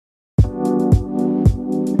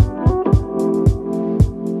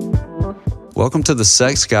Welcome to the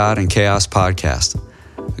Sex, God, and Chaos podcast,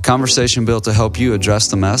 a conversation built to help you address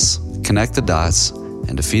the mess, connect the dots,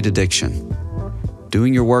 and defeat addiction.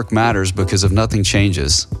 Doing your work matters because if nothing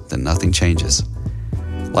changes, then nothing changes.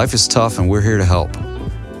 Life is tough and we're here to help.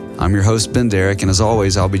 I'm your host, Ben Derrick, and as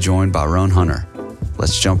always, I'll be joined by Roan Hunter.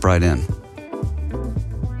 Let's jump right in.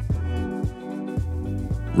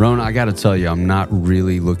 Roan, I got to tell you, I'm not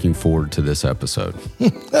really looking forward to this episode.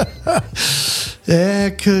 Yeah,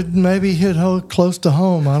 it could maybe hit close to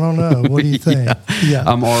home. I don't know. What do you think? Yeah.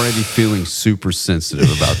 I'm already feeling super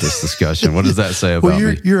sensitive about this discussion. What does that say about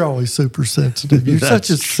me? You're always super sensitive. You're such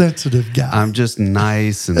a sensitive guy. I'm just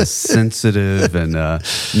nice and sensitive, and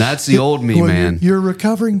that's the old me, man. You're a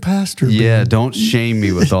recovering pastor. Yeah, Ben. Don't shame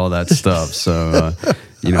me with all that stuff. So,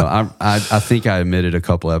 I think I admitted a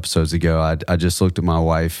couple episodes ago, I just looked at my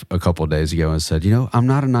wife a couple of days ago and said, I'm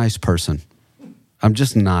not a nice person. I'm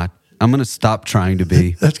just not. I'm going to stop trying to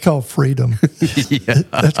be. That's called freedom. Yeah.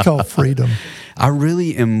 That's called freedom. I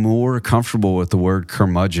really am more comfortable with the word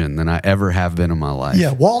curmudgeon than I ever have been in my life.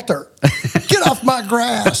 Yeah, Walter, get off my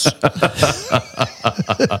grass.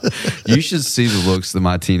 You should see the looks that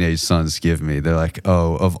my teenage sons give me. They're like,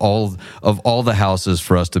 "Oh, of all the houses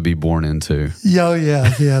for us to be born into." Yeah.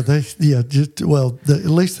 At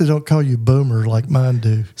least they don't call you boomer like mine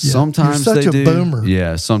do. Yeah. Sometimes You're such they a do. Boomer.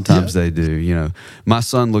 Yeah, sometimes they do. My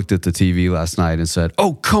son looked at the TV last night and said,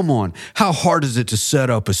 "Oh, come on! How hard is it to set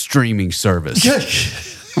up a streaming service?"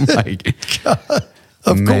 I'm like,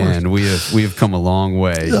 man, we have come a long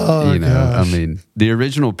way. Oh, gosh. I mean, the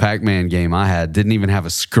original Pac-Man game I had didn't even have a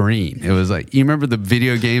screen. It was like, you remember the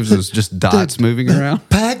video games? It was just dots moving around.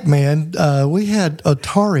 Pac-Man. We had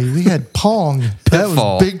Atari. We had Pong. That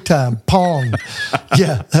Pitfall. was big time. Pong.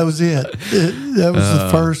 Yeah, that was it. That was the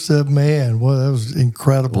first. Man, well, that was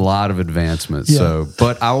incredible. A lot of advancements. Yeah. So,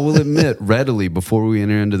 but I will admit readily before we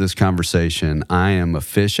enter into this conversation, I am a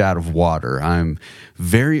fish out of water. I'm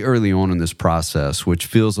very early on in this process, which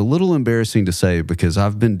feels a little embarrassing to say because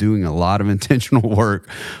I've been doing a lot of intentional work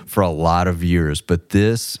for a lot of years. But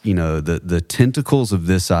this, the tentacles of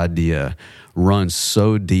this idea run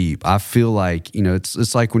so deep. I feel like,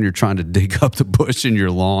 it's like when you're trying to dig up the bush in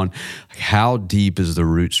your lawn, how deep is the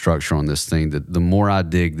root structure on this thing? That the more I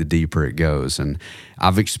dig, the deeper it goes. And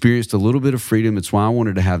I've experienced a little bit of freedom. It's why I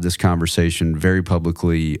wanted to have this conversation very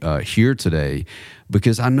publicly here today,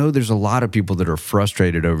 because I know there's a lot of people that are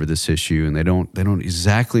frustrated over this issue and they don't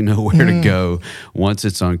exactly know where to go once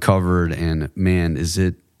it's uncovered. And man, is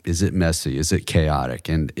it messy? Is it chaotic?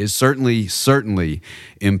 And it certainly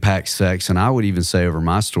impacts sex. And I would even say over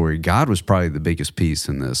my story, God was probably the biggest piece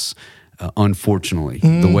in this, unfortunately,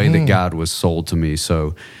 the way that God was sold to me.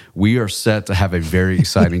 So we are set to have a very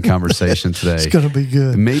exciting conversation today. It's going to be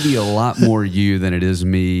good. Maybe a lot more you than it is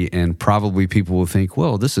me. And probably people will think,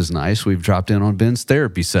 well, this is nice. We've dropped in on Ben's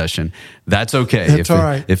therapy session. That's okay. That's all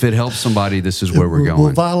right. If it helps somebody, this is where we're going.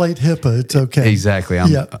 We'll violate HIPAA. It's okay. Exactly.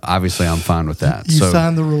 Obviously, I'm fine with that. You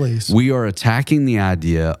signed the release. We are attacking the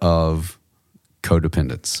idea of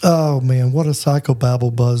codependence. Oh, man, what a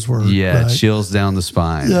psychobabble buzzword. Yeah, right? Chills down the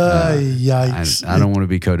spine. Yikes. I don't want to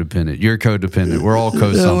be codependent. You're codependent. We're all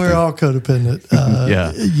co-something. We're all codependent.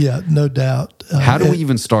 Yeah, no doubt. How do we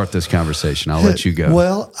even start this conversation? I'll let you go.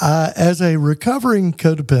 Well, as a recovering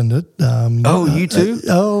codependent. You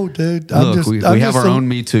too? Dude. Look, we have our own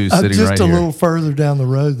Me Too sitting right here. I'm just a little further down the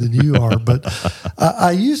road than you are. But I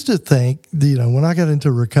used to think, when I got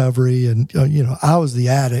into recovery and, I was the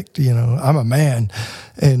addict, I'm a man.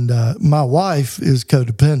 And my wife is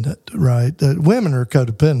codependent, right? Women are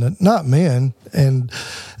codependent, not men. And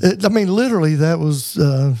literally, that was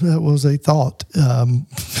a thought,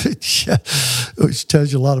 which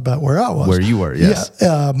tells you a lot about where I was. Where you were, yes.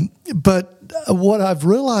 Yeah. But what I've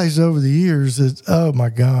realized over the years is, oh my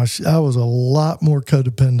gosh, I was a lot more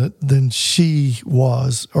codependent than she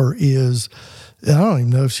was or is. I don't even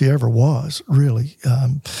know if she ever was, really.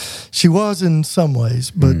 She was in some ways,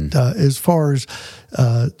 but as far as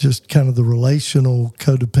just kind of the relational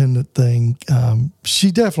codependent thing, she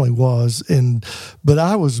definitely was. But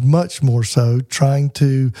I was much more so trying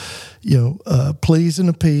to, please and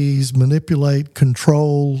appease, manipulate,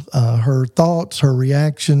 control her thoughts, her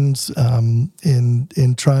reactions,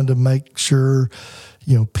 in trying to make sure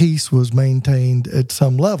peace was maintained at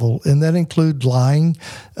some level. And that included lying,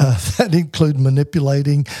 that included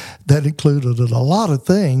manipulating, that included a lot of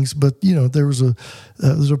things. But, there was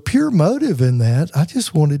a pure motive in that. I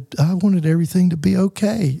wanted everything to be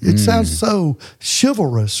okay. It sounds so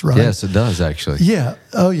chivalrous, right? Yes, it does, actually. Yeah.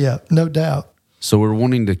 Oh, yeah. No doubt. So we're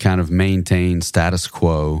wanting to kind of maintain status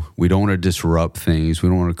quo. We don't want to disrupt things. We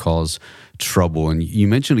don't want to cause trouble. And you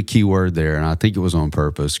mentioned a key word there, and I think it was on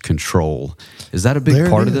purpose, control. Is that a big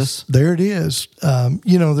part of this? There it is.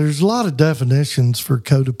 There's a lot of definitions for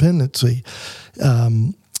codependency.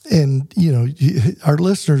 And, our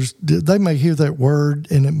listeners, they may hear that word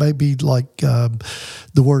and it may be like the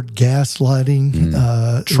word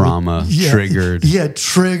gaslighting. Trauma, triggered. Yeah,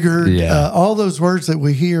 triggered. Yeah. All those words that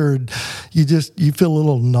we hear, and you feel a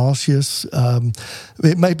little nauseous.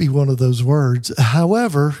 It may be one of those words.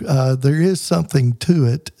 However, there is something to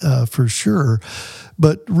it for sure.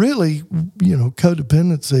 But really,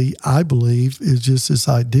 codependency, I believe, is just this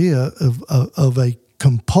idea of a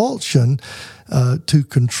compulsion to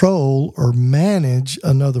control or manage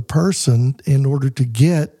another person in order to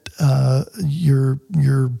get your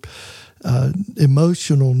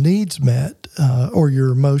emotional needs met or your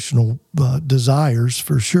emotional desires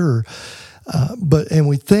for sure. And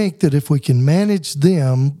we think that if we can manage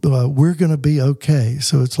them, we're going to be okay.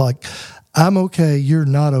 So it's like, I'm okay, you're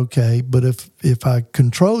not okay, but if I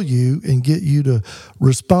control you and get you to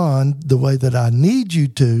respond the way that I need you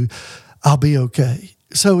to, I'll be okay.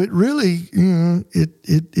 So it really,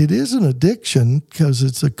 it is an addiction because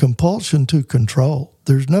it's a compulsion to control.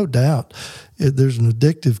 There's no doubt. There's an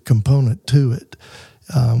addictive component to it.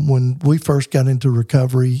 When we first got into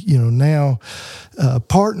recovery, now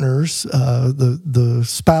partners, the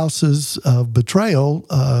spouses of betrayal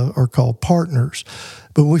are called partners.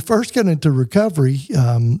 But when we first got into recovery,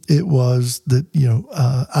 it was that,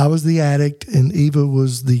 I was the addict and Eva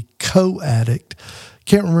was the co-addict.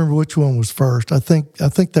 Can't remember which one was first. I think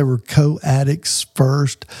they were co-addicts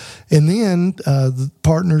first, and then the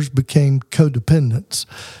partners became codependents.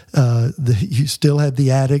 You still had the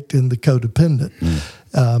addict and the codependent.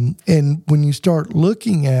 And when you start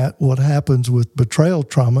looking at what happens with betrayal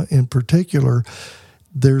trauma in particular,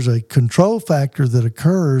 there's a control factor that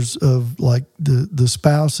occurs of like the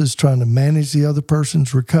spouse is trying to manage the other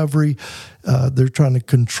person's recovery. They're trying to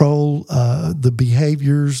control the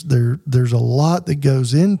behaviors. There's a lot that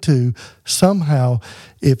goes into somehow,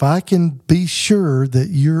 if I can be sure that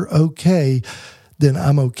you're okay, then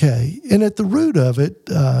I'm okay. And at the root of it,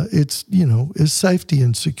 it's safety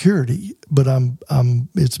and security, but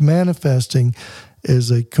it's manifesting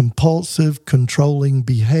as a compulsive, controlling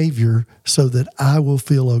behavior so that I will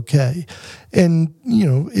feel okay. And,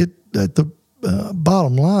 at the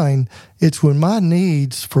bottom line, it's when my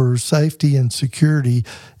needs for safety and security,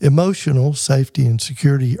 emotional safety and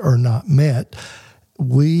security are not met,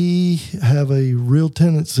 we have a real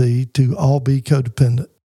tendency to all be codependent.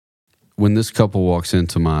 When this couple walks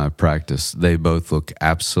into my practice, they both look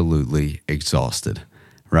absolutely exhausted,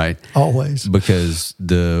 right? Always. Because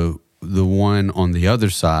the one on the other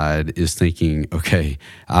side is thinking, okay,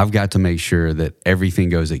 I've got to make sure that everything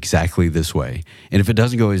goes exactly this way. And if it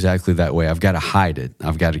doesn't go exactly that way, I've got to hide it.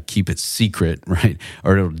 I've got to keep it secret, right?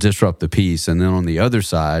 Or it'll disrupt the peace. And then on the other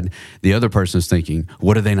side, the other person is thinking,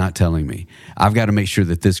 what are they not telling me? I've got to make sure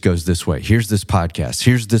that this goes this way. Here's this podcast.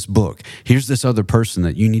 Here's this book. Here's this other person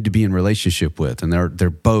that you need to be in relationship with. And they're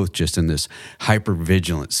both just in this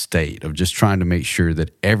hyper-vigilant state of just trying to make sure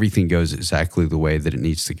that everything goes exactly the way that it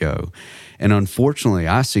needs to go. And unfortunately,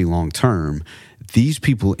 I see long term, these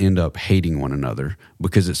people end up hating one another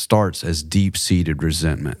because it starts as deep-seated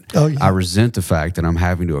resentment. Oh, yeah. I resent the fact that I'm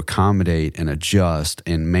having to accommodate and adjust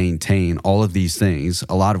and maintain all of these things,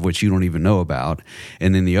 a lot of which you don't even know about.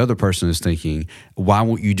 And then the other person is thinking, why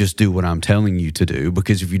won't you just do what I'm telling you to do?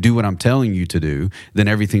 Because if you do what I'm telling you to do, then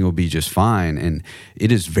everything will be just fine. And it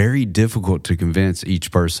is very difficult to convince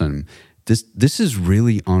each person, this is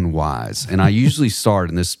really unwise. And I usually start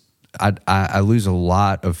in this, I lose a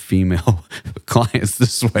lot of female clients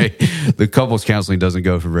this way. The couples counseling doesn't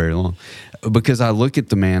go for very long because I look at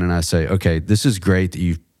the man and I say, okay, this is great that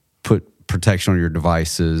you've put protection on your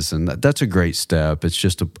devices, and that's a great step. It's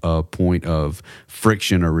just a point of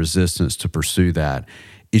friction or resistance to pursue that.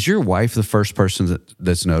 Is your wife the first person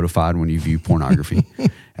that's notified when you view pornography?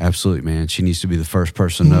 Absolutely, man. She needs to be the first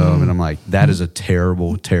person to know. And I'm like, that is a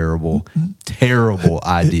terrible, terrible, terrible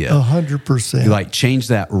idea. 100%. You like change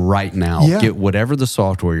that right now. Yeah. Get whatever the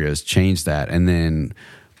software is, change that, and then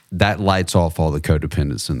that lights off all the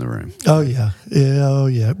codependence in the room. Oh, yeah. Oh,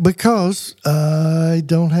 yeah. Because I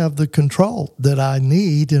don't have the control that I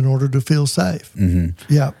need in order to feel safe.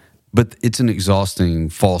 Mm-hmm. Yeah. But it's an exhausting,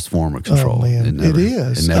 false form of control. Oh, man. It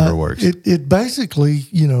is. It never works. It basically,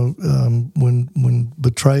 when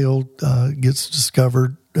betrayal gets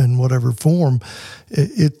discovered in whatever form,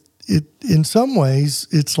 it in some ways,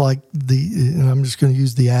 it's like and I'm just going to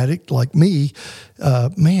use the addict, like me,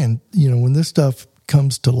 man, when this stuff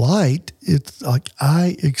comes to light, it's like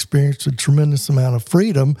I experienced a tremendous amount of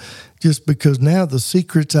freedom just because now the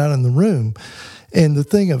secret's out in the room. And the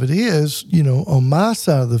thing of it is, on my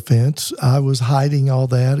side of the fence, I was hiding all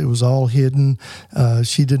that. It was all hidden.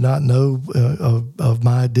 She did not know of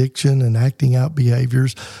my addiction and acting out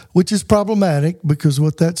behaviors, which is problematic because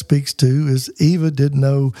what that speaks to is Eva didn't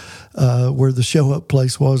know where the show-up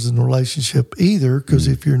place was in the relationship either, because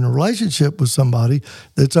if you're in a relationship with somebody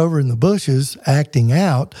that's over in the bushes acting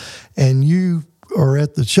out and you are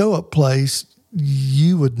at the show-up place,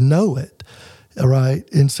 you would know it. All right.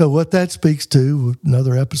 And so what that speaks to,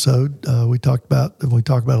 another episode we talk about it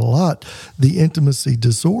a lot, the intimacy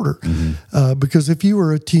disorder. Because if you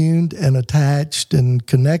were attuned and attached and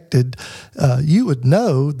connected, you would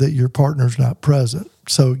know that your partner's not present.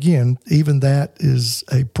 So again, even that is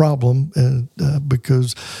a problem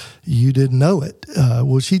because you didn't know it.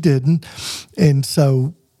 Well, she didn't. And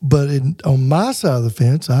so, but on my side of the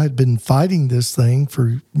fence, I had been fighting this thing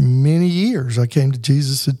for many years. I came to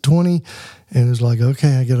Jesus at 20 and it was like,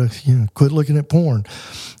 okay, I got to quit looking at porn.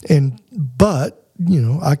 But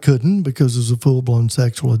I couldn't because it was a full-blown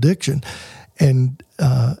sexual addiction. And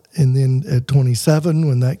then at 27,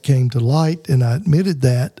 when that came to light and I admitted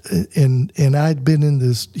that, and I'd been in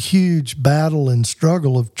this huge battle and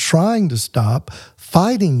struggle of trying to stop,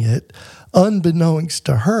 fighting it, unbeknownst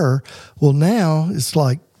to her, well, now it's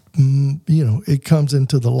like, it comes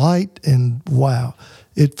into the light and wow,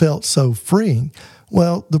 it felt so freeing.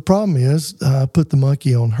 Well, the problem is I put the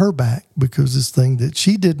monkey on her back because this thing that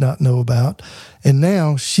she did not know about, and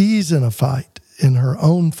now she's in a fight, in her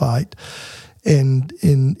own fight. And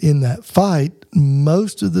in that fight,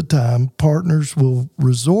 most of the time, partners will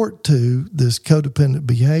resort to this codependent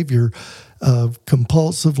behavior of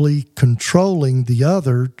compulsively controlling the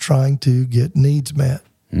other, trying to get needs met.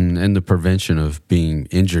 And the prevention of being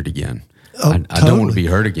injured again. Oh, I don't want to be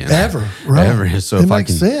hurt again. Ever, right. Ever. So it if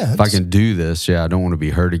makes sense. I can do this, I don't want to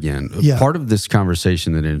be hurt again. Yeah. Part of this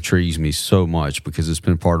conversation that intrigues me so much because it's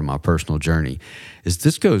been part of my personal journey is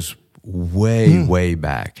this goes way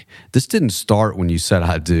back. This didn't start when you said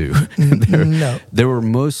I do. No. There were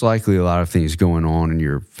most likely a lot of things going on in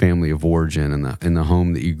your family of origin and in the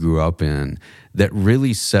home that you grew up in that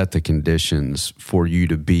really set the conditions for you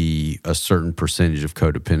to be a certain percentage of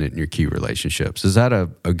codependent in your key relationships. Is that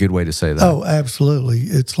a good way to say that? Oh, absolutely.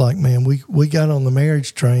 It's like, man, we got on the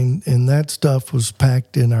marriage train and that stuff was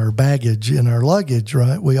packed in our baggage, in our luggage,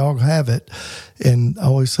 right? We all have it. And I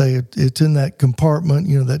always say it's in that compartment,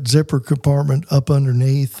 that zipper compartment up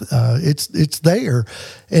underneath. It's there.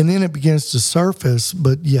 And then it begins to surface.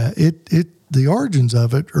 But yeah, the origins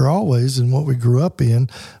of it are always in what we grew up in,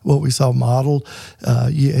 what we saw modeled.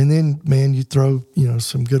 And then, man, you throw,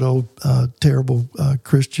 some good old terrible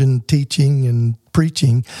Christian teaching and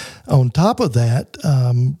preaching on top of that.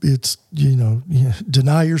 It's,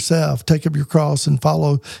 deny yourself, take up your cross and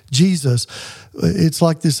follow Jesus. It's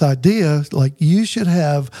like this idea, like you should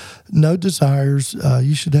have no desires.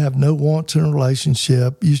 You should have no wants in a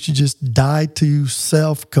relationship. You should just die to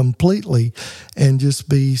self completely and just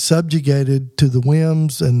be subjugated to the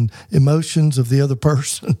whims and emotions of the other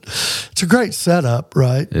person. It's a great setup,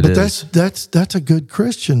 right? It is. That's a good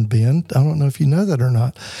Christian, Ben. I don't know if you know that or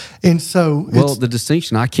not. And so, the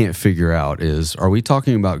distinction I can't figure out is: are we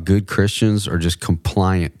talking about good Christians or just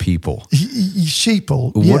compliant people?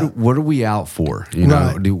 Sheeple. What are we out for?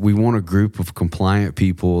 Right. Do we want a group of compliant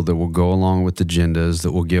people that will go along with agendas,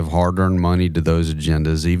 that will give hard-earned money to those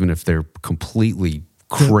agendas, even if they're completely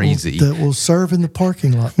crazy? That will serve in the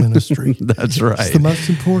parking lot ministry. That's right. It's the most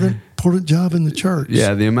important job in the church.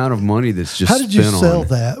 Yeah, the amount of money that's just How did you spent sell on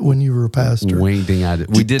that when you were a pastor? wingding at it.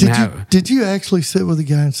 We didn't have. Did you actually sit with a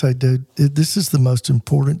guy and say, dude, this is the most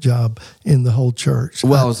important job in the whole church?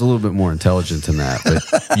 Well, I was a little bit more intelligent than that,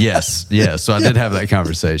 but yes. So I did have that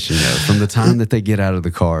conversation. From the time that they get out of the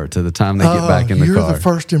car to the time they get back in the car. You're the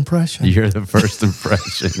first impression. You're the first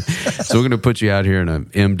impression. So we're going to put you out here in an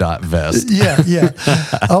M.Dot vest. Yeah.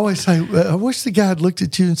 I always say, I wish the guy had looked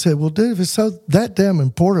at you and said, well, dude, if it's so that damn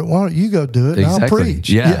important, why don't you go do it? And I'll preach.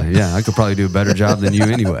 Yeah. I could probably do a better job than you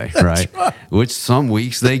anyway, right? Which some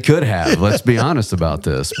weeks they could have. Let's be honest about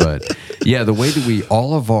this. But yeah, the way that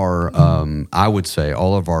all of our, I would say,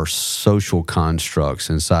 all of our social constructs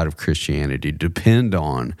inside of Christianity depend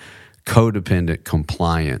on codependent,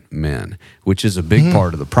 compliant men, which is a big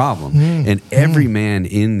part of the problem. And every man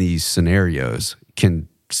in these scenarios can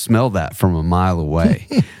smell that from a mile away.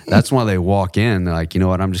 That's why they walk in, they're like, you know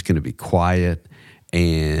what, I'm just going to be quiet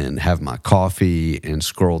and have my coffee and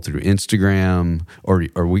scroll through Instagram or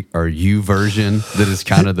you version that is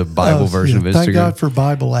kind of the Bible version of Instagram. Thank God for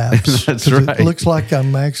Bible apps. That's right. It looks like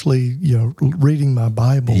I'm actually, reading my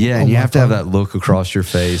Bible. Yeah, and you have to have that look across your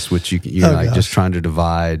face, which you're just trying to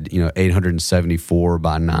divide, 874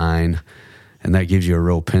 by 9, and that gives you a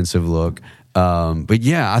real pensive look. But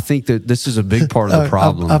yeah, I think that this is a big part of the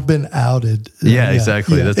problem. I've been outed. Yeah,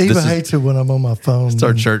 exactly. Yeah. Eva hates it when I'm on my phone. It's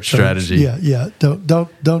our church strategy. Yeah.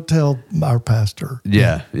 Don't tell our pastor.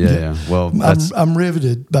 Yeah. Well, I'm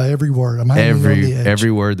riveted by every word. I'm hanging on the edge.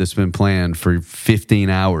 Every word that's been planned for 15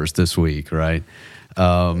 hours this week, right?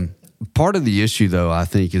 Part of the issue, though, I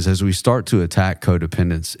think, is as we start to attack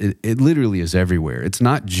codependence, it literally is everywhere. It's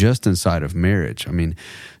not just inside of marriage. I mean,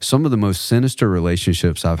 some of the most sinister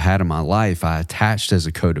relationships I've had in my life, I attached as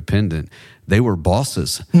a codependent. They were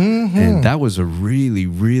bosses. Mm-hmm. And that was a really,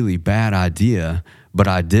 really bad idea, but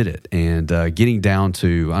I did it. And getting down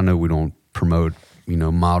to, I know we don't promote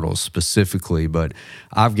models specifically, but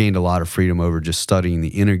I've gained a lot of freedom over just studying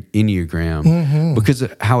the Enneagram because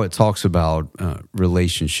of how it talks about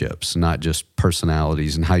relationships, not just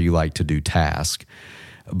personalities and how you like to do tasks.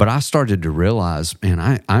 But I started to realize,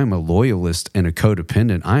 man, I'm a loyalist and a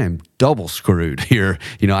codependent. I am double screwed here.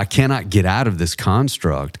 I cannot get out of this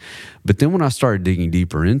construct. But then when I started digging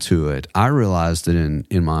deeper into it, I realized that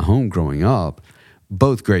in my home growing up,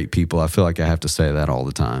 both great people. I feel like I have to say that all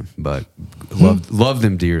the time, but love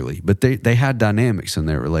them dearly. But they had dynamics in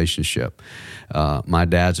their relationship. My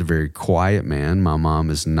dad's a very quiet man. My mom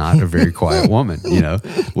is not a very quiet woman,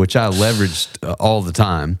 which I leveraged all the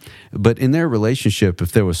time. But in their relationship,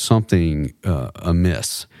 if there was something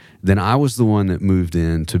amiss, then I was the one that moved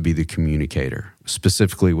in to be the communicator,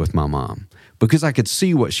 specifically with my mom, because I could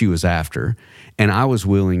see what she was after, and I was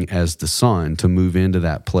willing as the son to move into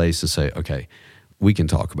that place to say, okay, we can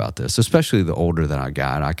talk about this. Especially the older that I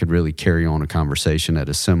got, I could really carry on a conversation at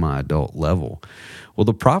a semi-adult level. Well,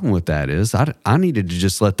 the problem with that is I needed to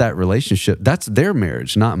just let that relationship, that's their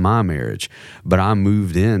marriage, not my marriage. But I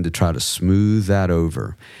moved in to try to smooth that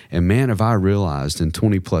over. And man, have I realized in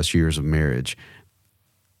 20 plus years of marriage,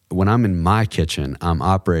 when I'm in my kitchen, I'm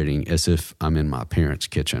operating as if I'm in my parents'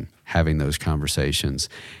 kitchen, having those conversations.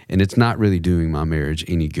 And it's not really doing my marriage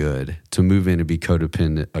any good to move in and be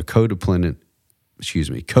codependent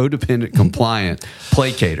compliant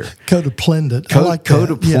placator. Codependent. I like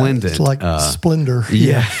codependent. Yeah, it's like Splendor.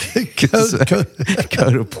 Yeah.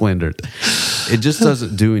 Codependent. It just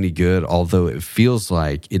doesn't do any good, although it feels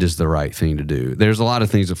like it is the right thing to do. There's a lot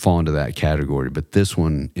of things that fall into that category, but this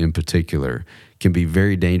one in particular can be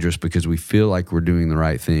very dangerous because we feel like we're doing the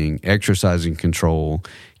right thing, exercising control,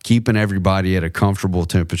 keeping everybody at a comfortable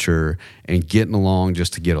temperature, and getting along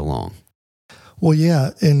just to get along. Well, yeah,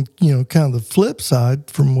 and kind of the flip side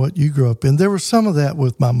from what you grew up in, there was some of that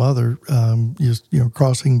with my mother, just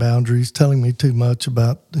crossing boundaries, telling me too much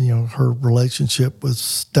about her relationship with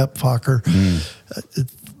stepfather.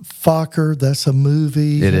 Fokker, that's a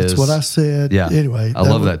movie. That's what I said. Yeah. Anyway, I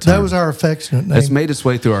love that term. That was our affectionate name. It's made its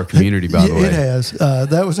way through our community, by the way. It has.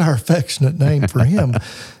 That was our affectionate name for him.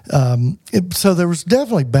 So there was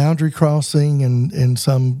definitely boundary crossing and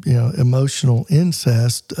some emotional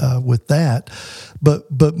incest with that.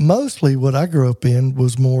 But mostly what I grew up in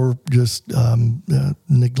was more just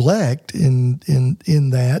neglect in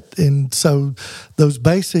that. And so those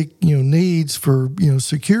basic needs for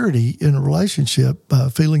security in a relationship,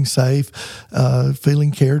 feeling safe,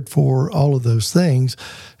 feeling cared for, all of those things.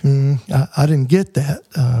 I didn't get that.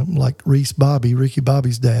 Like Ricky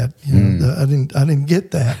Bobby's dad. I didn't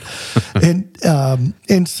get that.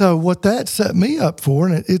 And so what that set me up for,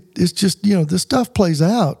 and it's just this stuff plays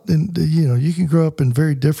out, and you can grow up in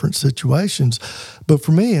very different situations, but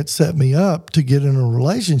for me it set me up to get in a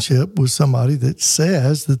relationship with somebody that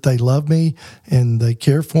says that they love me and they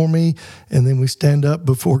care for me, and then we stand up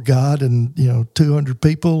before God and 200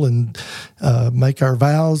 people and make our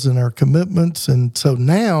vows and our commitments. And so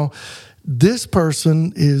now this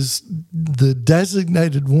person is the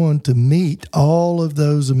designated one to meet all of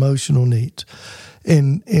those emotional needs.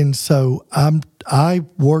 And so I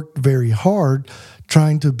worked very hard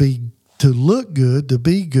trying to look good, to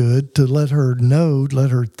be good, to let her know,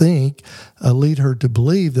 let her think, lead her to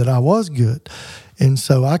believe that I was good. And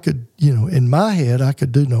so I could, in my head, I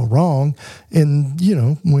could do no wrong. And,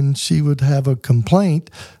 when she would have a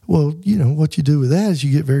complaint, Well, what you do with that is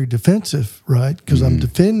you get very defensive, right? Because I'm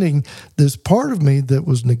defending this part of me that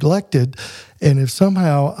was neglected. And if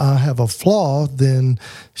somehow I have a flaw, then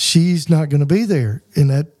she's not going to be there.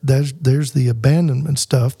 And there's the abandonment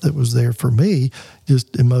stuff that was there for me,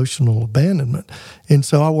 just emotional abandonment. And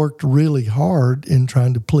so I worked really hard in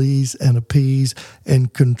trying to please and appease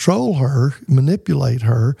and control her, manipulate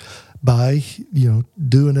her by,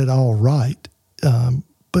 doing it all right.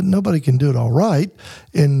 But nobody can do it all right.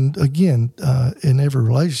 And again, in every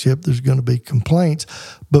relationship, there's going to be complaints.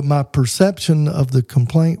 But my perception of the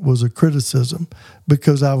complaint was a criticism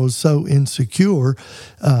because I was so insecure.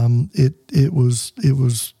 It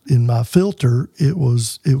was in my filter. It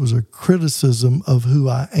was a criticism of who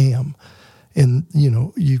I am. And,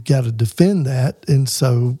 you've got to defend that. And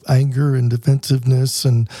so anger and defensiveness,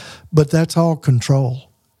 but that's all control.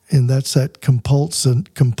 And that's that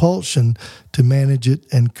compulsion to manage it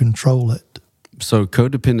and control it. So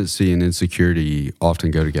codependency and insecurity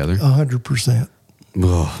often go together? 100%.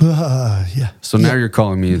 Yeah. So now you're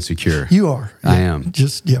calling me insecure. You are. I am.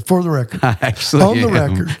 For the record. I actually On am. the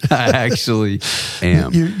record. I actually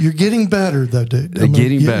am. You're getting better, though, dude.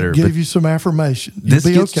 Getting better. Give you some affirmation. This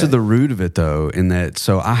gets to the root of it, though, in that,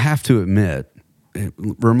 so I have to admit,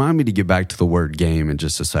 remind me to get back to the word game in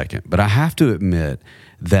just a second, but I have to admit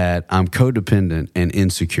that I'm codependent and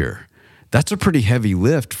insecure. That's a pretty heavy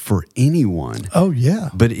lift for anyone. Oh, yeah.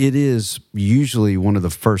 But it is usually one of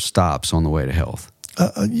the first stops on the way to health.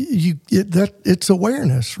 It's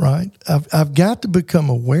awareness, right? I've got to become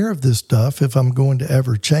aware of this stuff if I'm going to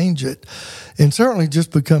ever change it. And certainly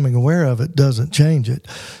just becoming aware of it doesn't change it.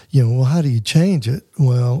 Well, how do you change it?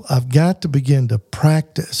 Well, I've got to begin to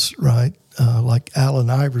practice, right? Like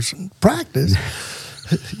Allen Iverson. Practice.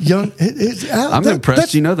 I'm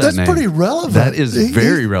impressed you know that that's name. That's pretty relevant. That is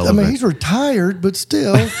very relevant. I mean, he's retired, but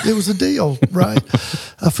still, it was a deal, right?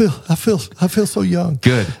 I feel so young.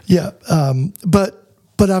 Good. Yeah.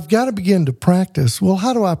 But I've got to begin to practice. Well,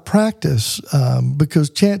 how do I practice? Because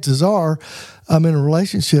chances are I'm in a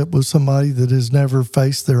relationship with somebody that has never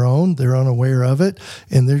faced their own. They're unaware of it,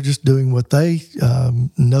 and they're just doing what they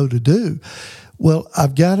know to do. Well,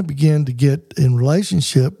 I've got to begin to get in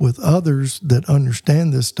relationship with others that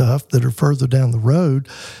understand this stuff, that are further down the road,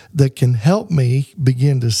 that can help me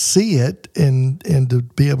begin to see it and to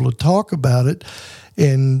be able to talk about it.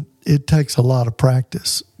 And it takes a lot of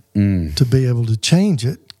practice to be able to change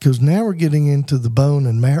it, because now we're getting into the bone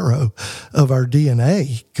and marrow of our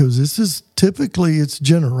DNA, because this is typically, it's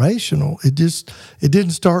generational. It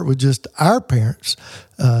didn't start with just our parents.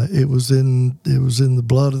 It was in the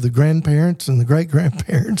blood of the grandparents and the great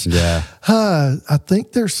grandparents. Yeah. I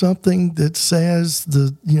think there's something that says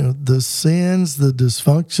the sins, the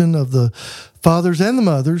dysfunction of the fathers and the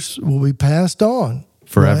mothers will be passed on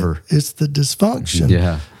forever. Right? It's the dysfunction.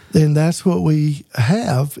 Yeah. And that's what we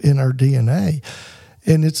have in our DNA.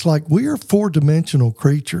 And it's like we are four-dimensional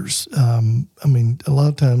creatures. I mean, a lot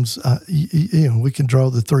of times, we can draw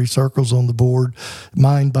the three circles on the board: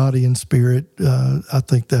 mind, body, and spirit. I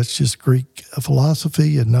think that's just Greek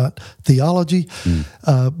philosophy and not theology.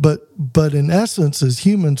 But in essence, as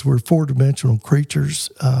humans, we're four-dimensional creatures.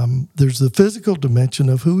 There's the physical dimension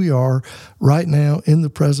of who we are right now in the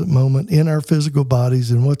present moment, in our physical bodies,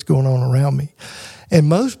 and what's going on around me. And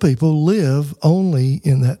most people live only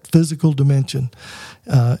in that physical dimension.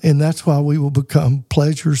 And that's why we will become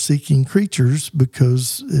pleasure-seeking creatures,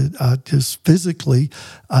 because I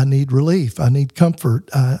need relief. I need comfort.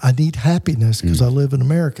 I need happiness, because I live in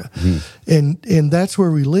America. And that's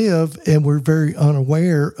where we live, and we're very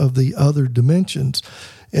unaware of the other dimensions.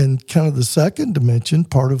 And kind of the second dimension,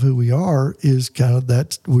 part of who we are, is kind of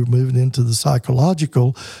that we're moving into the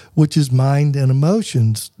psychological, which is mind and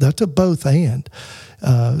emotions. That's a both and.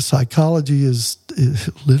 Psychology it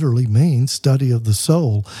literally means study of the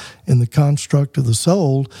soul, and the construct of the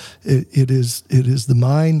soul. It is the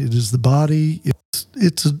mind. It is the body.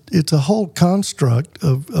 It's a whole construct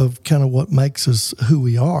of kind of what makes us who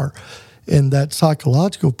we are, and that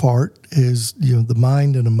psychological part is the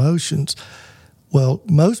mind and emotions. Well,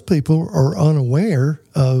 most people are unaware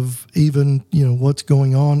of even, what's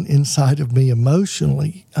going on inside of me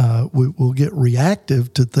emotionally. We'll get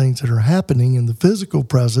reactive to things that are happening in the physical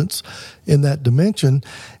presence in that dimension,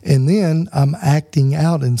 and then I'm acting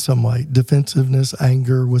out in some way: defensiveness,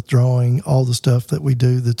 anger, withdrawing, all the stuff that we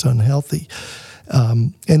do that's unhealthy.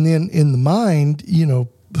 And then in the mind,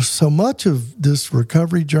 so much of this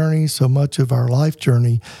recovery journey, so much of our life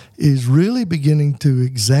journey is really beginning to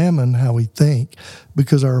examine how we think,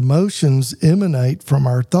 because our emotions emanate from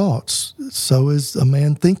our thoughts. So as a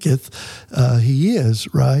man thinketh, he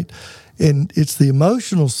is, right? And it's the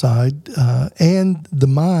emotional side and the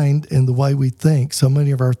mind and the way we think. So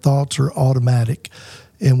many of our thoughts are automatic,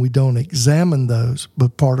 and we don't examine those.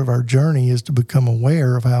 But part of our journey is to become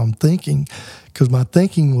aware of how I'm thinking, because my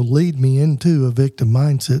thinking will lead me into a victim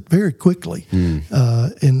mindset very quickly.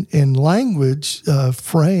 And language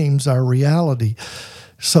frames our reality.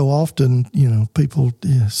 So often, people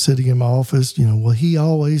sitting in my office, well, he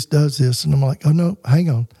always does this. And I'm like, oh, no,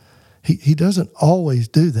 hang on. He doesn't always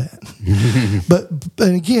do that. But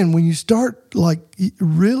again, when you start like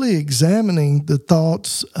really examining the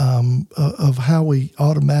thoughts of how we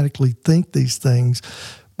automatically think these things,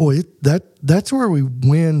 boy, that's where we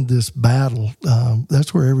win this battle.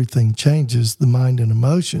 That's where everything changes, the mind and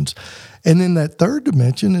emotions. And then that third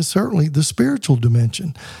dimension is certainly the spiritual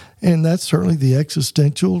dimension. And that's certainly the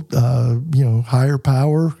existential, higher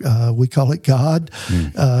power. We call it God.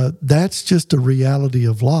 That's just a reality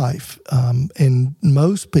of life. And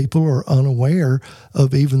most people are unaware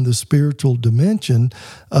of even the spiritual dimension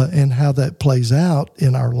and how that plays out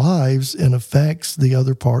in our lives and affects the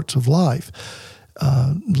other parts of life.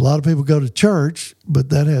 A lot of people go to church, but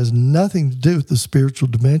that has nothing to do with the spiritual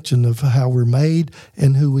dimension of how we're made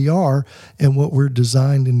and who we are and what we're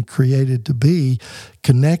designed and created to be,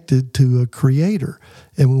 connected to a creator.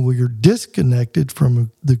 And when we are disconnected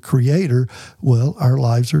from the creator, well, our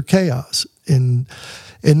lives are chaos. And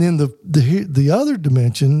then the other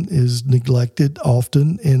dimension is neglected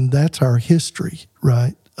often, and that's our history,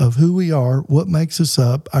 right? Of who we are, what makes us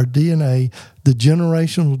up, our DNA, the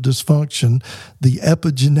generational dysfunction, the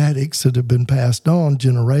epigenetics that have been passed on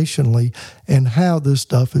generationally, and how this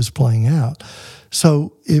stuff is playing out.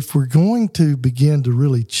 So if we're going to begin to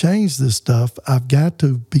really change this stuff, I've got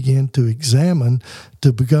to begin to examine,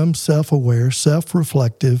 to become self-aware,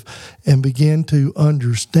 self-reflective, and begin to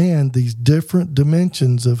understand these different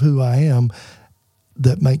dimensions of who I am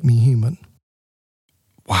that make me human.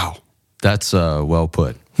 Wow. That's well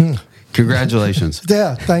put. Congratulations.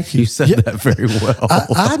 Yeah, thank you. You said that very well.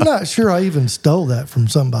 I'm not sure I even stole that from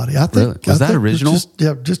somebody. I think really? Was that original?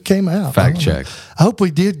 Just came out. Fact check. I hope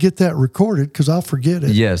we did get that recorded because I'll forget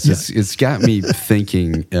it. Yes, yeah. It's got me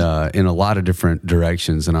thinking in a lot of different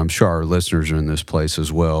directions, and I'm sure our listeners are in this place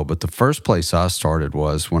as well. But the first place I started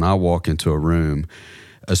was when I walk into a room,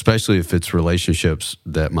 especially if it's relationships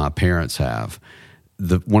that my parents have.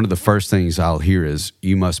 One of the first things I'll hear is,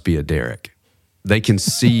 "You must be a Derek." They can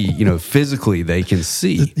see, physically they can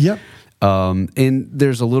see. Yep. And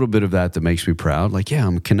there's a little bit of that makes me proud. Like, yeah,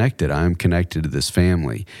 I'm connected. I'm connected to this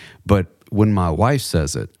family. But when my wife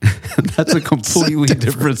says it, that's a completely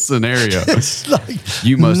different scenario. It's like,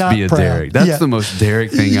 you must be a proud. Derek. That's the most Derek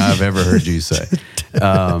thing I've ever heard you say.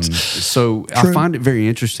 So true. I find it very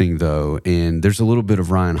interesting, though, and there's a little bit of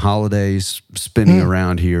Ryan Holiday's spinning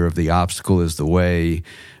around here of the obstacle is the way.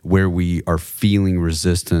 Where we are feeling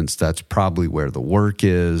resistance, that's probably where the work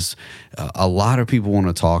is. A lot of people want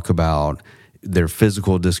to talk about their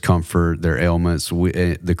physical discomfort, their ailments.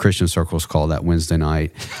 The Christian circles call that Wednesday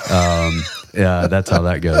night. That's how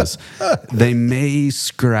that goes. They may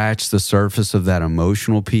scratch the surface of that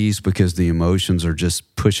emotional piece because the emotions are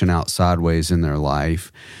just pushing out sideways in their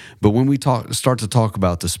life. But when we start to talk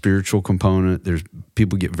about the spiritual component,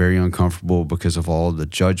 people get very uncomfortable because of all the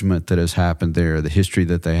judgment that has happened there, the history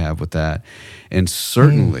that they have with that. And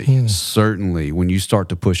certainly, when you start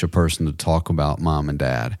to push a person to talk about mom and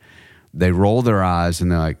dad, they roll their eyes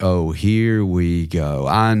and they're like, oh, here we go.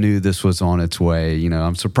 I knew this was on its way.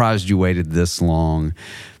 I'm surprised you waited this long.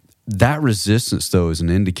 That resistance, though, is an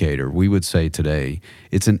indicator. We would say today,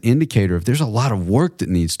 it's an indicator of there's a lot of work that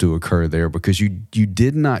needs to occur there because you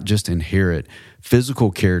did not just inherit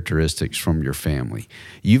physical characteristics from your family.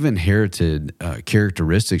 You've inherited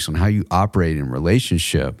characteristics on how you operate in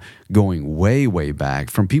relationship going way, way back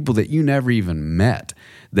from people that you never even met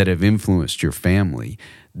that have influenced your family.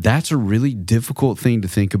 That's a really difficult thing to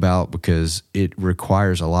think about because it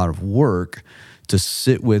requires a lot of work to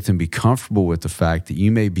sit with and be comfortable with the fact that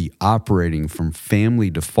you may be operating from family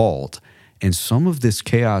default, and some of this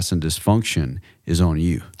chaos and dysfunction is on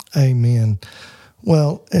you. Amen.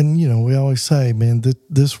 Well, and we always say, man, that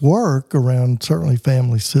this work around certainly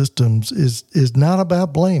family systems is not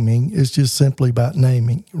about blaming. It's just simply about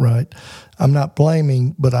naming, right? I'm not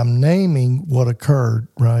blaming, but I'm naming what occurred,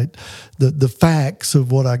 right? The facts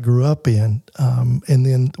of what I grew up in, and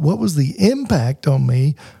then what was the impact on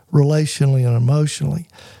me relationally and emotionally.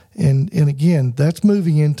 And again, that's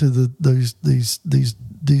moving into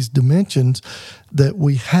these dimensions that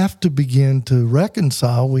we have to begin to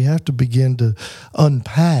reconcile. We have to begin to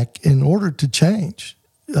unpack in order to change.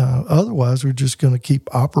 Otherwise, we're just going to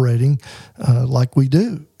keep operating like we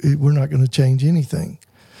do. We're not going to change anything.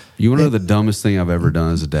 You want to know the dumbest thing I've ever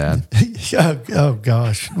done as a dad? Oh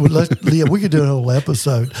gosh, well, we could do a whole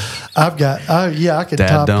episode. I could Dad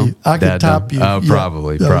top dumb? you. I Dad could top dumb? you. Oh,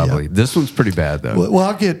 probably. Yeah. This one's pretty bad though.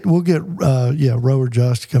 Well, we'll get Roe or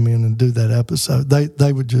Josh to come in and do that episode.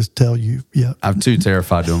 They would just tell you. Yeah, I'm too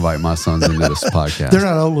terrified to invite my sons into this podcast. They're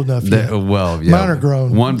not old enough yet. Well, yeah, mine are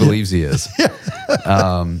grown. One believes he is.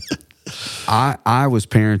 I was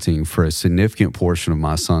parenting for a significant portion of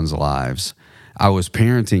my sons' lives. I was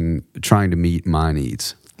parenting trying to meet my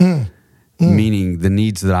needs, meaning the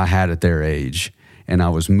needs that I had at their age. And I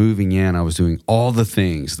was moving in. I was doing all the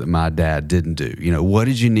things that my dad didn't do. You know, what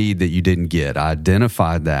did you need that you didn't get? I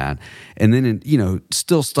identified that. And then,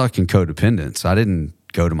 still stuck in codependence. I didn't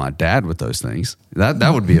go to my dad with those things.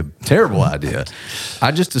 That would be a terrible idea.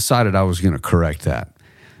 I just decided I was going to correct that.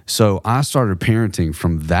 So I started parenting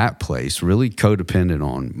from that place, really codependent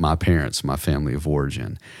on my parents, my family of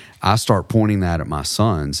origin. I start pointing that at my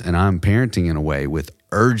sons, and I'm parenting in a way with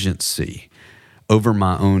urgency over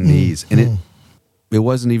my own needs. And it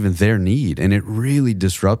wasn't even their need, and it really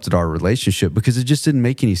disrupted our relationship because it just didn't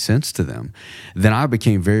make any sense to them. Then I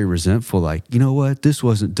became very resentful, like, you know what, this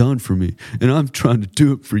wasn't done for me, and I'm trying to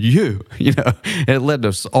do it for you. And it led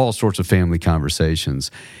to all sorts of family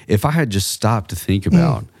conversations. If I had just stopped to think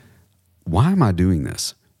about, why am I doing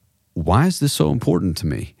this? Why is this so important to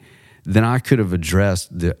me? Then I could have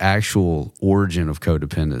addressed the actual origin of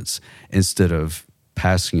codependence instead of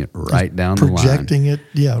passing it right down the line. Projecting it,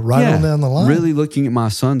 on down the line. Really looking at my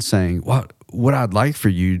son saying, what I'd like for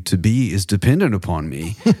you to be is dependent upon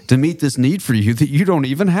me to meet this need for you that you don't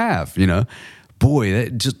even have, Boy,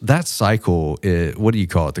 that cycle, what do you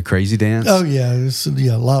call it, the crazy dance? Oh, yeah.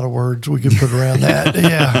 A lot of words we could put around that.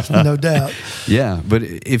 Yeah, no doubt. Yeah, but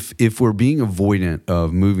if we're being avoidant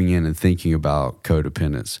of moving in and thinking about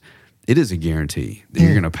codependence, it is a guarantee that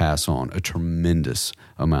you're going to pass on a tremendous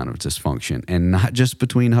amount of dysfunction, and not just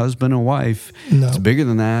between husband and wife. No. It's bigger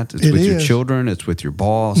than that. It's with your children. It's with your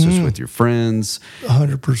boss. It's with your friends.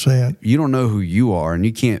 100%. You don't know who you are, and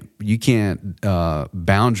you can't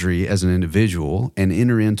boundary as an individual and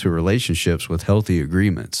enter into relationships with healthy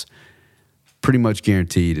agreements. Pretty much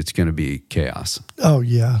guaranteed it's going to be chaos. Oh,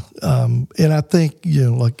 yeah. And I think,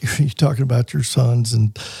 like you're talking about your sons,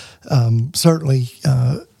 and certainly,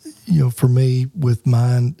 for me with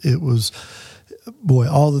mine, it was,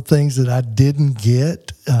 all the things that I didn't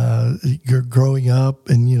get growing up,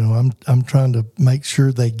 and I'm trying to make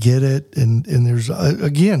sure they get it, and there's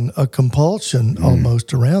again a compulsion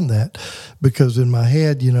almost around that, because in my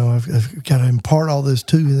head, I've got to impart all this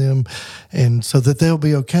to them, and so that they'll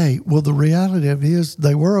be okay. Well, the reality of it is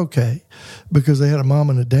they were okay because they had a mom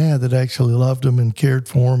and a dad that actually loved them and cared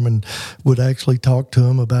for them and would actually talk to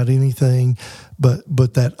them about anything.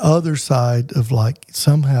 But that other side of like,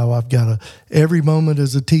 somehow I've got every moment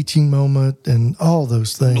is a teaching moment and all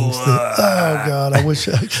those things that, oh God, I wish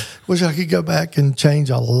I could go back and change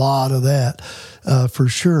a lot of that for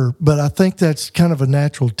sure. But I think that's kind of a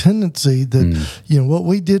natural tendency that, what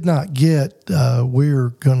we did not get, we're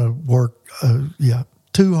going to work,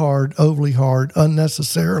 too hard, overly hard,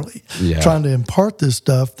 unnecessarily, trying to impart this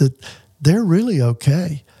stuff that they're really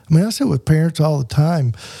okay. I mean, I sit with parents all the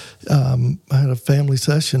time. I had a family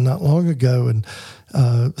session not long ago, and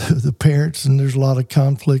the parents, and there's a lot of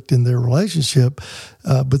conflict in their relationship,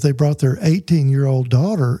 but they brought their 18-year-old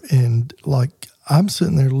daughter, and like, I'm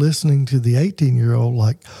sitting there listening to the 18-year-old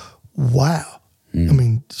like, wow. I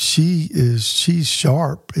mean, she's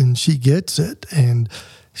sharp and she gets it, and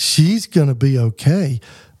she's going to be okay.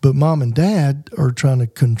 But mom and dad are trying to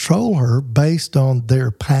control her based on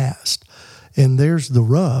their past. And there's the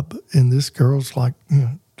rub. And this girl's like,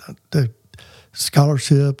 the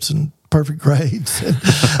scholarships and perfect grades. And,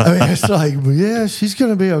 I mean, it's like, yeah, she's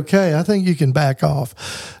going to be okay. I think you can back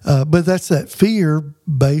off. But that's that fear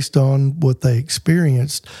based on what they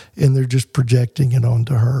experienced, and they're just projecting it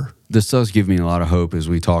onto her. This does give me a lot of hope as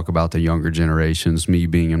we talk about the younger generations. Me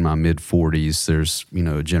being in my mid-40s, there's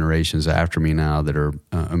generations after me now that are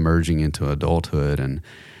emerging into adulthood, and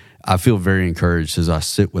I feel very encouraged as I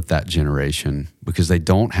sit with that generation because they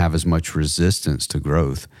don't have as much resistance to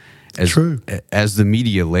growth. True. As the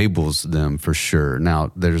media labels them, for sure.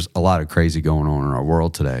 Now, there's a lot of crazy going on in our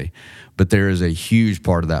world today, but there is a huge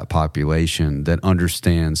part of that population that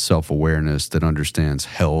understands self-awareness, that understands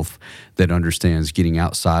health, that understands getting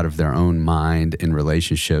outside of their own mind in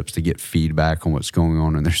relationships to get feedback on what's going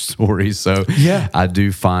on in their stories. So Yeah. I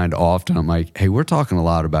do find often, I'm like, hey, we're talking a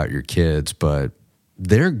lot about your kids, but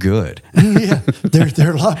they're good. Yeah,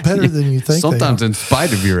 they're a lot better than you think. Sometimes in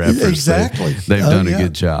spite of your efforts, exactly, they've done a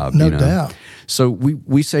good job. No doubt. So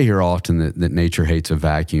we say here often that nature hates a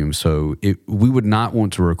vacuum. So we would not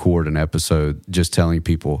want to record an episode just telling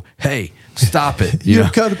people, hey, stop it. You're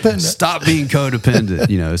codependent. Stop being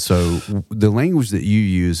codependent. So the language that you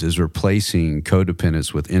use is replacing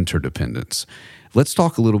codependence with interdependence. Let's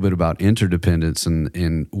talk a little bit about interdependence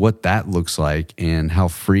and what that looks like and how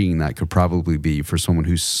freeing that could probably be for someone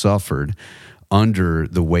who's suffered under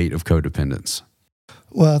the weight of codependence.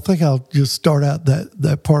 Well, I think I'll just start out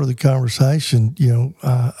that part of the conversation.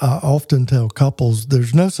 I often tell couples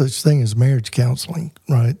there's no such thing as marriage counseling,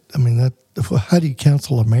 right? I mean, how do you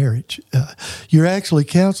counsel a marriage? You're actually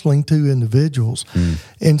counseling two individuals.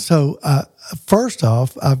 And so first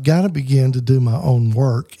off, I've got to begin to do my own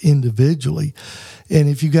work individually. And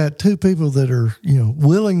if you got two people that are,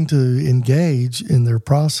 willing to engage in their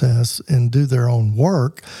process and do their own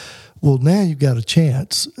work, well, now you've got a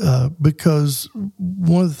chance because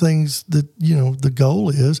one of the things that, the goal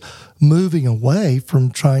is moving away from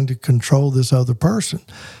trying to control this other person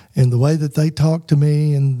and the way that they talk to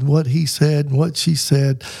me and what he said and what she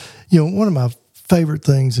said. One of my favorite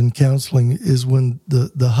things in counseling is when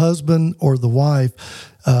the husband or the wife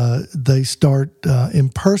they start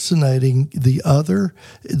impersonating the other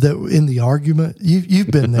in the argument.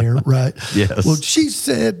 You've been there, right? Yes. Well, she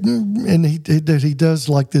said, and he does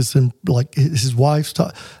like this, and like his wife's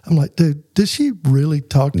talk. I'm like, dude, does she really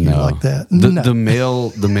talk to you like that? No.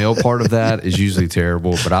 The male part of that is usually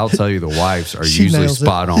terrible, but I'll tell you, the wives are usually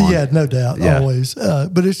spot on. Yeah, no doubt, always.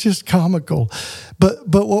 But it's just comical. But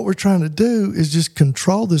what we're trying to do is just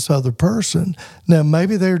control this other person. Now,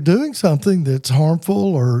 maybe they're doing something that's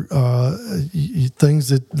harmful or things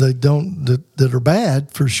that they don't that are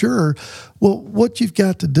bad for sure. Well, what you've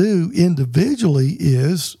got to do individually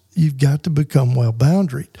is you've got to become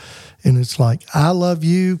well-boundaried. And it's like, I love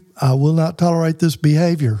you. I will not tolerate this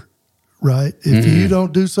behavior, right? If you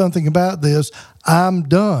don't do something about this, I'm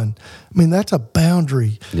done. I mean, that's a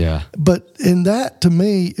boundary. Yeah. But in that, to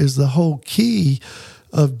me, is the whole key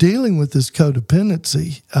of dealing with this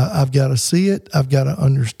codependency. I've got to see it. I've got to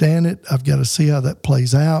understand it. I've got to see how that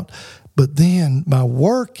plays out. But then my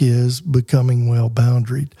work is becoming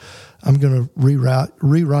well-boundaried. I'm going to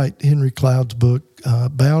rewrite Henry Cloud's book,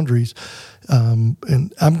 Boundaries,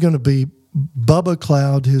 and I'm going to be Bubba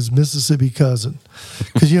Cloud, his Mississippi cousin,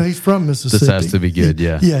 because he's from Mississippi. This has to be good,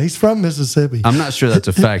 yeah. He's from Mississippi. I'm not sure that's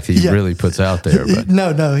a fact he really puts out there, but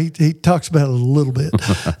no, he talks about it a little bit,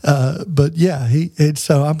 but yeah,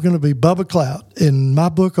 so I'm going to be Bubba Cloud, and my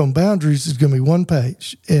book on boundaries is going to be one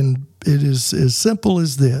page, and it is as simple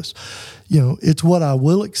as this. It's what I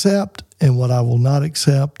will accept and what I will not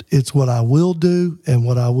accept. It's what I will do and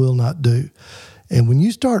what I will not do. And when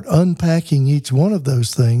you start unpacking each one of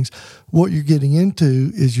those things, what you're getting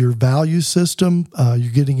into is your value system.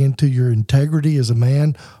 You're getting into your integrity as a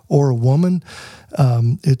man or a woman.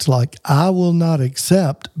 It's like, I will not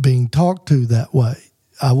accept being talked to that way.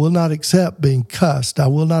 I will not accept being cussed. I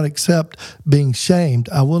will not accept being shamed.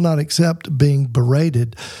 I will not accept being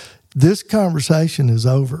berated. This conversation is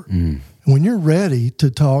over. When you're ready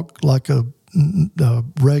to talk like a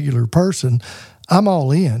regular person, I'm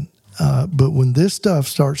all in. But when this stuff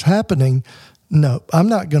starts happening, no, I'm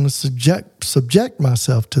not going to subject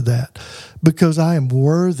myself to that because I am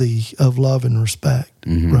worthy of love and respect,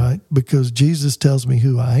 right? Because Jesus tells me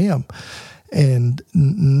who I am. And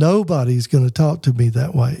nobody's going to talk to me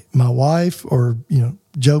that way. My wife or,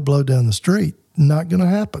 Joe Blow down the street, not going to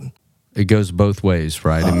happen. It goes both ways,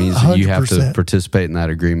 right? It means that you have to participate in that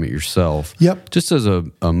agreement yourself. Yep. Just as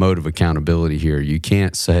a mode of accountability here, you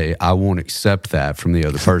can't say, I won't accept that from the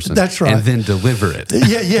other person. That's right. And then deliver it.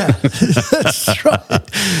 Yeah. That's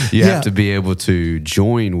right. You have to be able to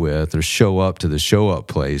join with or show up to the show up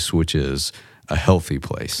place, which is a healthy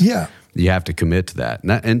place. Yeah. You have to commit to that.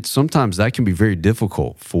 And sometimes that can be very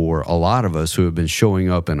difficult for a lot of us who have been showing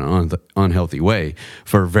up in an unhealthy way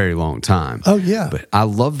for a very long time. Oh, yeah. But I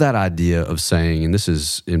love that idea of saying, and this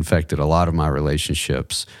has infected a lot of my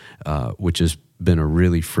relationships, which has been a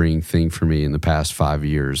really freeing thing for me in the past 5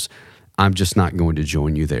 years. I'm just not going to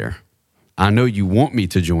join you there. I know you want me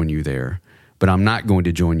to join you there, but I'm not going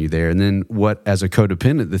to join you there. And then as a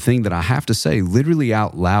codependent, the thing that I have to say literally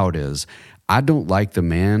out loud is, I don't like the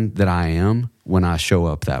man that I am when I show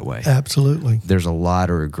up that way. Absolutely. There's a lot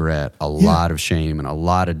of regret, a lot of shame, and a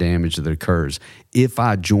lot of damage that occurs. If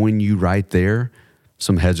I join you right there,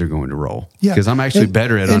 some heads are going to roll. Yeah. Because I'm actually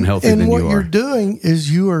better at unhealthy than you are. And what you're doing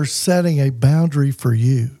is you are setting a boundary for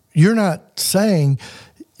you. You're not saying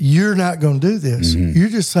you're not going to do this. Mm-hmm. You're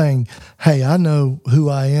just saying, hey, I know who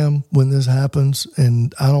I am when this happens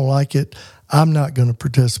and I don't like it. I'm not going to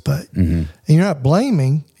participate. Mm-hmm. And you're not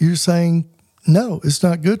blaming. You're saying, no, it's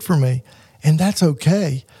not good for me. And that's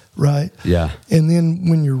okay, right? Yeah. And then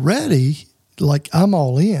when you're ready, like I'm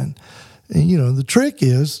all in. And, you know, the trick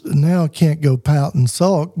is now I can't go pout and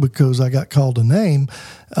sulk because I got called a name.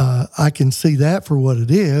 I can see that for what it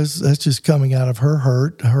is. That's just coming out of her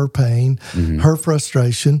hurt, her pain, her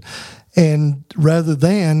frustration. And rather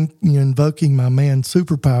than invoking my man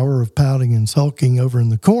superpower of pouting and sulking over in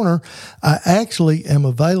the corner, I actually am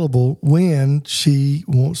available when she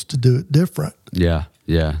wants to do it different. Yeah,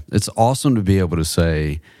 yeah. It's awesome to be able to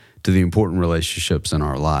say to the important relationships in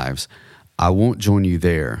our lives, I won't join you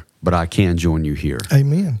there, but I can join you here.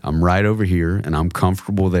 Amen. I'm right over here, and I'm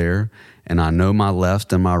comfortable there, and I know my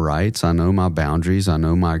left and my rights. I know my boundaries. I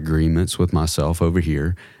know my agreements with myself over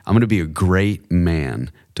here. I'm going to be a great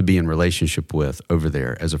man to be in relationship with over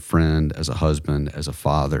there as a friend, as a husband, as a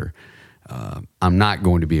father. I'm not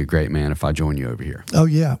going to be a great man if I join you over here. Oh,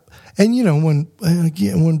 yeah. And,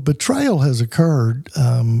 when betrayal has occurred,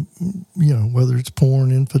 whether it's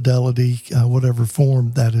porn, infidelity, whatever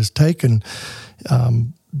form that is taken,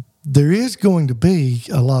 there is going to be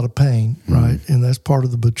a lot of pain, right? And that's part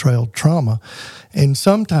of the betrayal trauma. And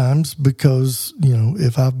sometimes because,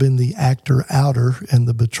 if I've been the actor outer and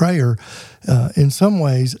the betrayer, in some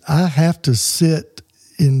ways I have to sit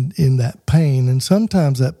in that pain. And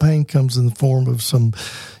sometimes that pain comes in the form of some,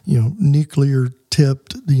 nuclear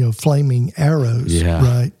tipped, flaming arrows,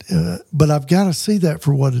 right? But I've got to see that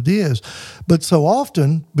for what it is. But so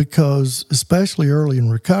often, because especially early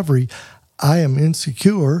in recovery, I am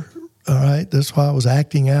insecure, all right? That's why I was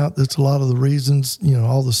acting out. That's a lot of the reasons,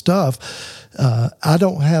 all the stuff. I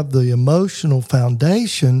don't have the emotional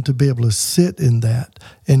foundation to be able to sit in that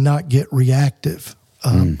and not get reactive.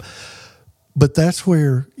 But that's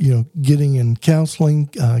where, getting in counseling,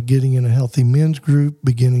 getting in a healthy men's group,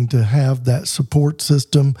 beginning to have that support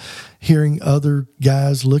system, hearing other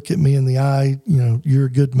guys look at me in the eye, you're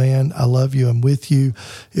a good man, I love you, I'm with you.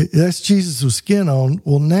 That's Jesus with skin on.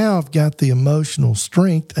 Well, now I've got the emotional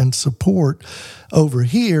strength and support over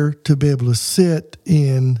here to be able to sit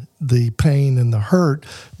in the pain and the hurt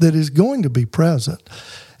that is going to be present.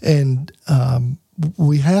 And,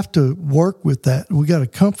 we have to work with that. We got to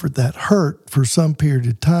comfort that hurt for some period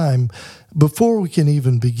of time before we can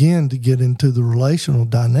even begin to get into the relational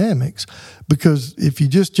dynamics. Because if you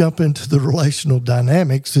just jump into the relational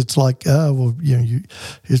dynamics, it's like,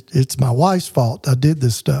 it's my wife's fault. I did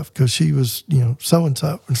this stuff because she was,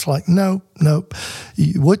 so-and-so. It's like, nope.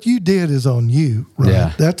 What you did is on you, right?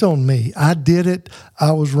 Yeah. That's on me. I did it.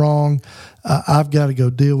 I was wrong. I've got to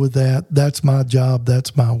go deal with that. That's my job.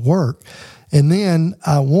 That's my work. And then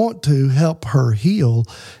I want to help her heal,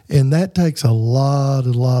 and that takes a lot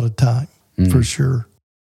of time, for sure.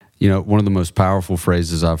 One of the most powerful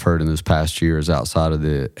phrases I've heard in this past year is out from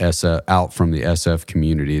the SF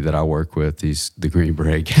community that I work with, the Green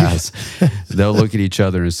Beret guys. They'll look at each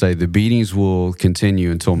other and say, the beatings will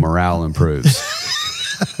continue until morale improves.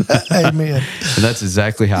 Amen. And that's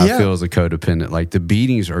exactly how I feel as a codependent. Like the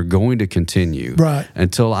beatings are going to continue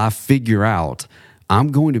until I figure out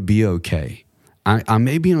I'm going to be okay. I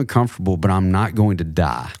may be uncomfortable, but I'm not going to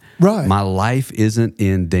die. Right. My life isn't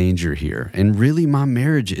in danger here. And really, my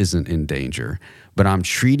marriage isn't in danger. But I'm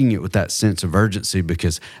treating it with that sense of urgency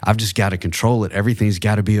because I've just got to control it. Everything's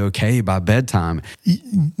got to be okay by bedtime.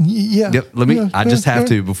 Yeah. I just have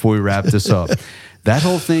to before we wrap this up. That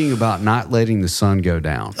whole thing about not letting the sun go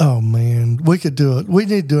down. Oh man, we could do it. We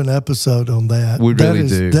need to do an episode on that. We really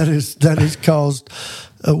do. That is caused.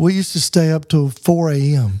 We used to stay up till 4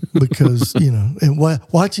 a.m. because, and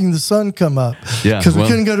watching the sun come up. Yeah. Because we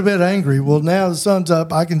couldn't go to bed angry. Well, now the sun's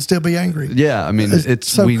up, I can still be angry. Yeah. I mean, it's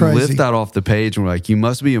so we crazy. Lift that off the page and we're like, you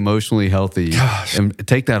must be emotionally healthy. Gosh. And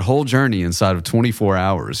take that whole journey inside of 24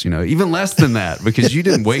 hours, even less than that because you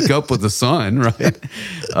didn't wake up with the sun, right?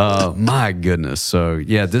 My goodness. So,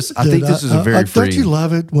 yeah, I think this is a very free. Don't you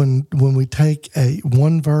love it when we take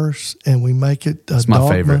one verse and we make it a it's dogma?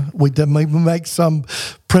 My favorite. We make some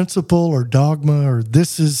principle or dogma or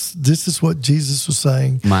this is what Jesus was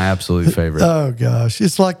saying. My absolute favorite. Oh gosh,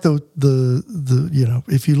 it's like the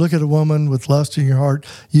if you look at a woman with lust in your heart,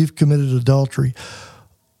 you've committed adultery.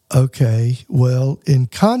 okay, well, in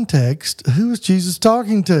context, who was Jesus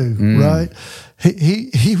talking to, right?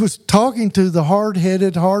 He was talking to the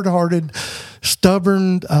hard-headed, hard-hearted,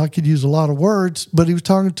 stubborn, I could use a lot of words, but he was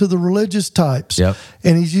talking to the religious types. Yep.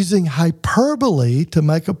 And he's using hyperbole to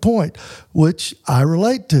make a point, which I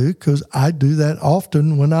relate to because I do that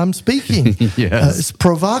often when I'm speaking. Yes. It's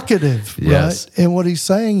provocative, Yes. right? And what he's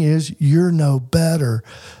saying is, you're no better.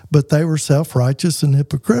 But they were self-righteous and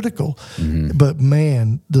hypocritical. But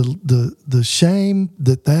man, the shame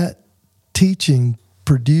that teaching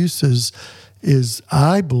produces is,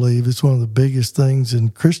 I believe, is one of the biggest things in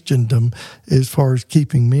Christendom as far as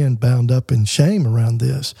keeping men bound up in shame around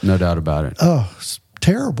this. No doubt about it. Oh, it's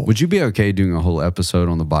terrible. Would you be okay doing a whole episode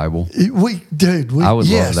on the Bible? I would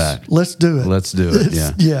love that. Let's do it. Let's do it.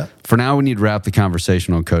 Yeah. Yeah. For now, we need to wrap the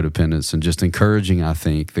conversation on codependence and just encouraging, I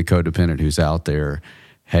think, the codependent who's out there.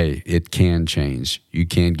 Hey, it can change. You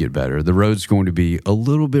can get better. The road's going to be a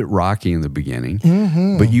little bit rocky in the beginning,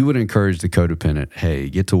 but you would encourage the codependent, hey,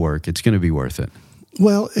 get to work. It's going to be worth it.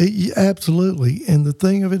 Well, absolutely. And the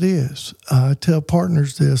thing of it is, I tell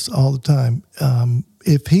partners this all the time.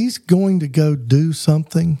 If he's going to go do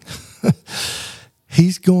something,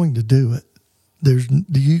 he's going to do it.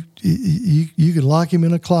 You could lock him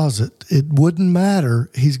in a closet. It wouldn't matter.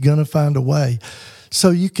 He's going to find a way.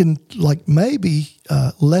 So you can maybe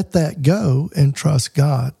let that go and trust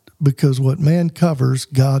God, because what man covers,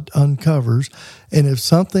 God uncovers. And if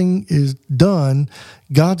something is done,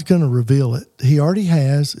 God's going to reveal it. He already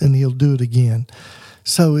has, and he'll do it again.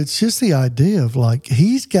 So it's just the idea of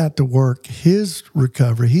he's got to work his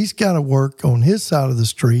recovery. He's got to work on his side of the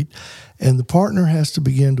street, and the partner has to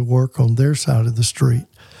begin to work on their side of the street.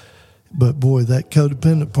 But boy, that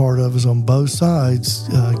codependent part of us on both sides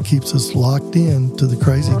keeps us locked in to the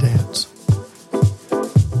crazy dance.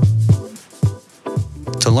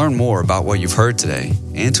 To learn more about what you've heard today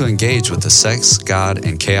and to engage with the Sex, God,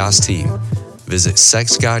 and Chaos team, visit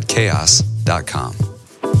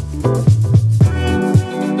sexgodchaos.com.